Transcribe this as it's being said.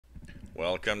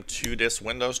Welcome to this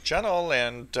Windows channel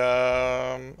and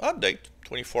update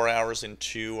 24 hours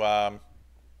into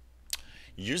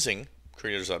using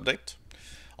Creators Update.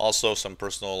 Also, some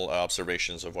personal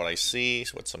observations of what I see,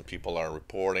 what some people are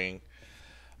reporting.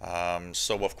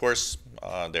 So, of course,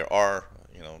 there are,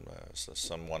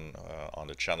 someone on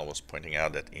the channel was pointing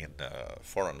out that in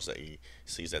forums that he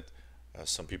sees that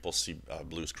some people see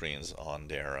blue screens on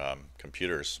their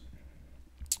computers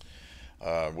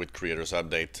with Creators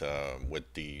Update,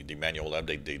 with the manual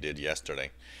update they did yesterday.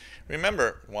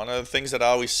 Remember, one of the things that I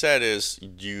always said is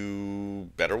you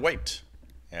better wait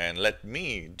and let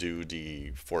me do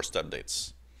the forced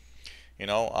updates.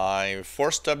 I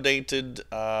forced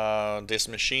updated this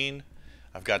machine.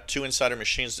 I've got two insider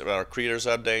machines that are Creators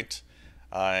Update.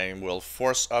 I will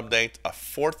force update a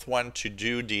fourth one to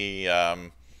do the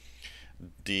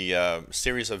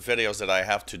series of videos that I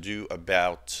have to do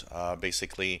about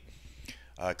basically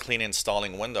clean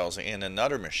installing Windows in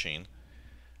another machine.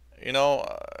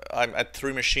 I'm at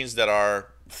three machines that are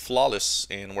flawless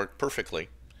and work perfectly.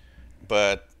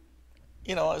 But,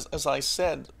 as I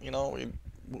said,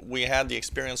 we had the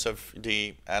experience of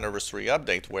the anniversary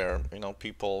update where,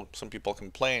 some people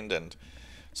complained. And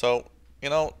so,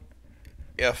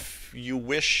 if you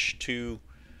wish to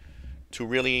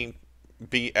really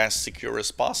be as secure as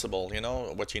possible,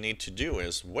 what you need to do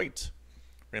is wait.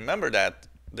 Remember that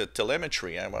the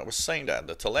telemetry, and I was saying that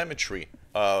the telemetry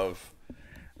of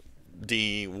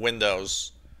the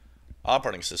Windows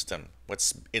operating system,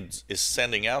 what it is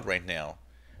sending out right now,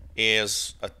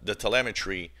 is the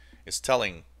telemetry is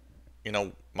telling,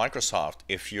 Microsoft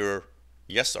if you're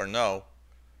yes or no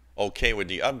okay with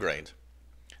the upgrade.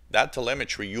 That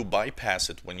telemetry, you bypass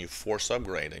it when you force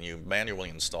upgrade and you manually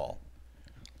install.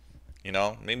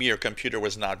 Maybe your computer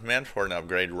was not meant for an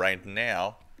upgrade right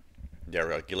now.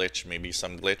 There a glitch, maybe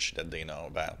some glitch that they know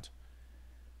about,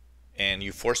 and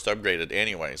you forced upgraded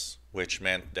anyways, which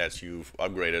meant that you've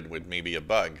upgraded with maybe a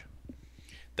bug.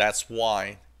 That's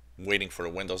why waiting for a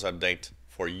Windows update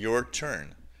for your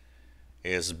turn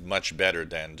is much better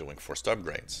than doing forced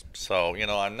upgrades. So,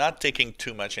 I'm not taking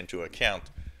too much into account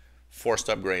forced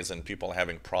upgrades and people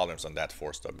having problems on that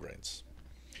forced upgrades.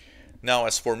 Now,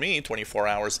 as for me, 24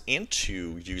 hours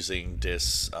into using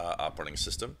this operating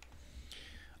system,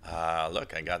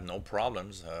 look, I got no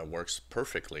problems. Works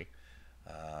perfectly.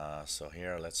 So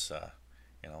here, let's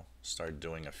start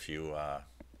doing a few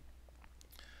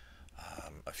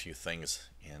things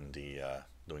in the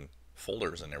doing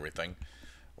folders and everything.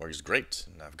 Works great,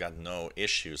 and I've got no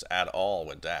issues at all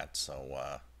with that.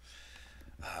 So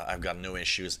I've got no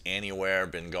issues anywhere.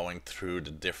 Been going through the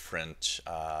different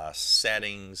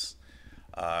settings,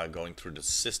 going through the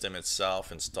system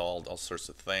itself, installed all sorts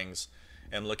of things,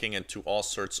 and looking into all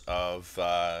sorts of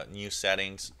new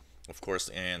settings. Of course,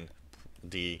 in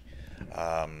the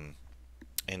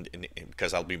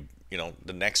because I'll be,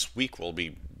 the next week will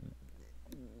be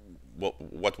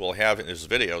what we'll have in these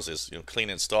videos is clean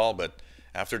install. But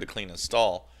after the clean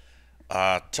install,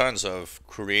 tons of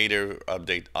Creator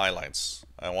Update highlights.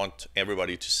 I want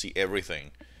everybody to see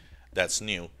everything that's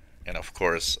new, and of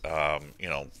course,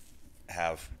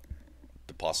 have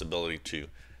the possibility to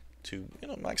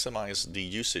maximize the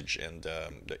usage and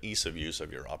the ease of use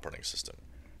of your operating system.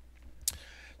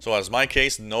 So as my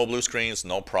case, no blue screens,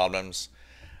 no problems,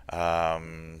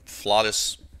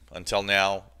 flawless until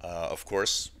now. Of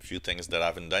course, a few things that I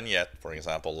haven't done yet. For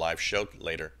example, live show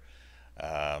later.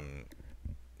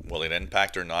 Will it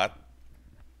impact or not?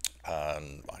 I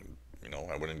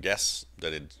wouldn't guess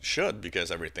that it should,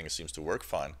 because everything seems to work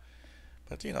fine.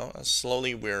 But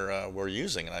slowly we're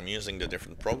using, and I'm using the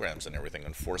different programs and everything,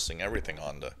 and forcing everything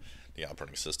on the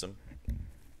operating system.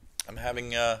 I'm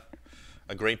having a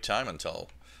great time until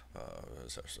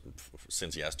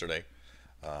since yesterday.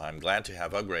 I'm glad to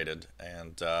have upgraded,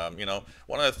 and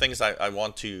one of the things I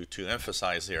want to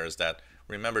emphasize here is that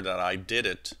remember that I did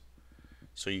it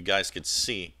so you guys could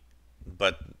see,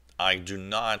 but I do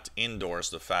not endorse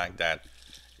the fact that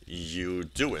you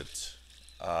do it.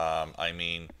 I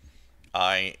mean,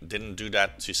 I didn't do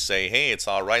that to say, hey, it's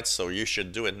all right, so you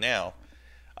should do it now.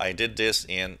 I did this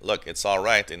in, look, it's all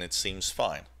right, and it seems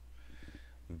fine.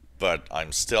 But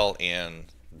I'm still in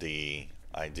the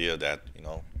idea that,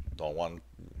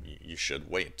 you should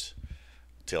wait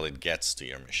till it gets to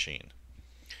your machine.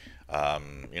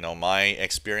 My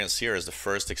experience here is the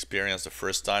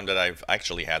first time that I've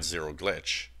actually had zero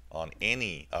glitch on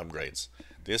any upgrades.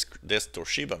 This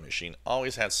Toshiba machine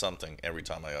always had something every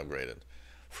time I upgraded.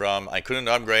 From I couldn't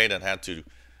upgrade and had to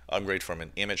upgrade from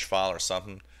an image file or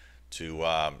something to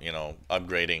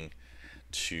upgrading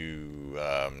to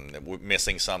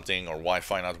missing something, or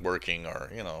Wi-Fi not working, or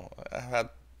I had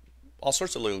all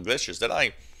sorts of little glitches that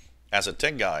I, as a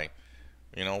tech guy,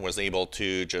 was able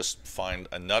to just find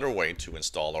another way to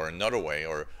install, or another way,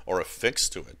 or a fix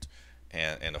to it.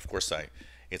 And of course,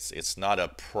 it's not a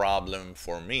problem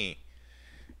for me.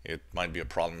 It might be a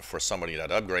problem for somebody that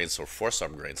upgrades or force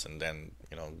upgrades, and then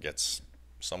gets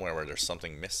somewhere where there's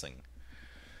something missing.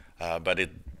 But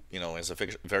it is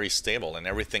very stable, and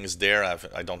everything's there.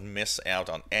 I don't miss out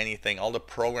on anything. All the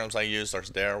programs I use are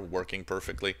there, working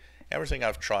perfectly. Everything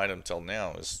I've tried until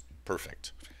now is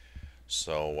perfect.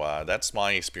 So that's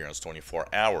my experience 24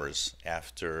 hours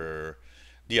after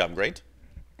the upgrade.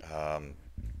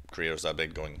 Creators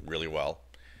Update going really well,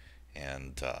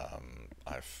 and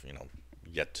I've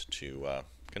yet to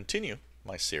continue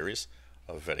my series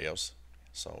of videos.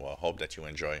 So hope that you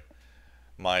enjoy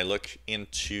my look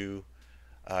into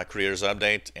Creators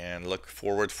Update, and look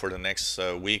forward for the next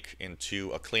week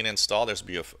into a clean install. There's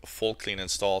be a full clean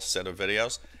install set of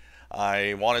videos.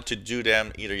 I wanted to do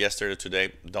them either yesterday or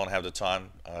today. Don't have the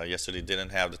time. Yesterday didn't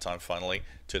have the time finally.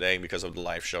 Today, because of the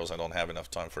live shows, I don't have enough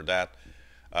time for that.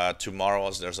 Tomorrow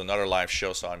there's another live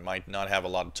show, so I might not have a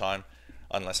lot of time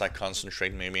unless I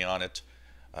concentrate maybe on it.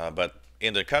 But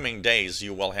in the coming days,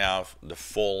 you will have the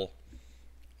full,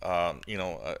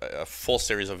 a full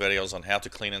series of videos on how to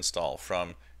clean install,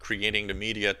 from creating the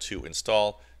media to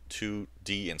install to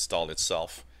de-install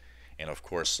itself. And of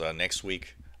course, next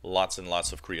week, lots and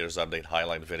lots of Creators Update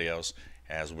highlight videos,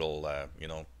 as we'll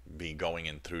be going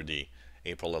in through the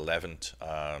April 11th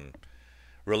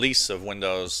release of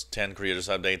Windows 10 Creators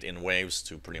Update in waves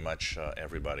to pretty much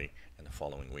everybody in the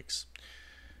following weeks.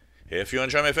 If you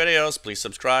enjoy my videos, please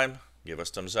subscribe, give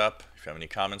us thumbs up. If you have any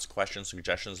comments, questions,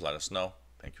 suggestions, let us know.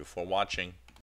 Thank you for watching.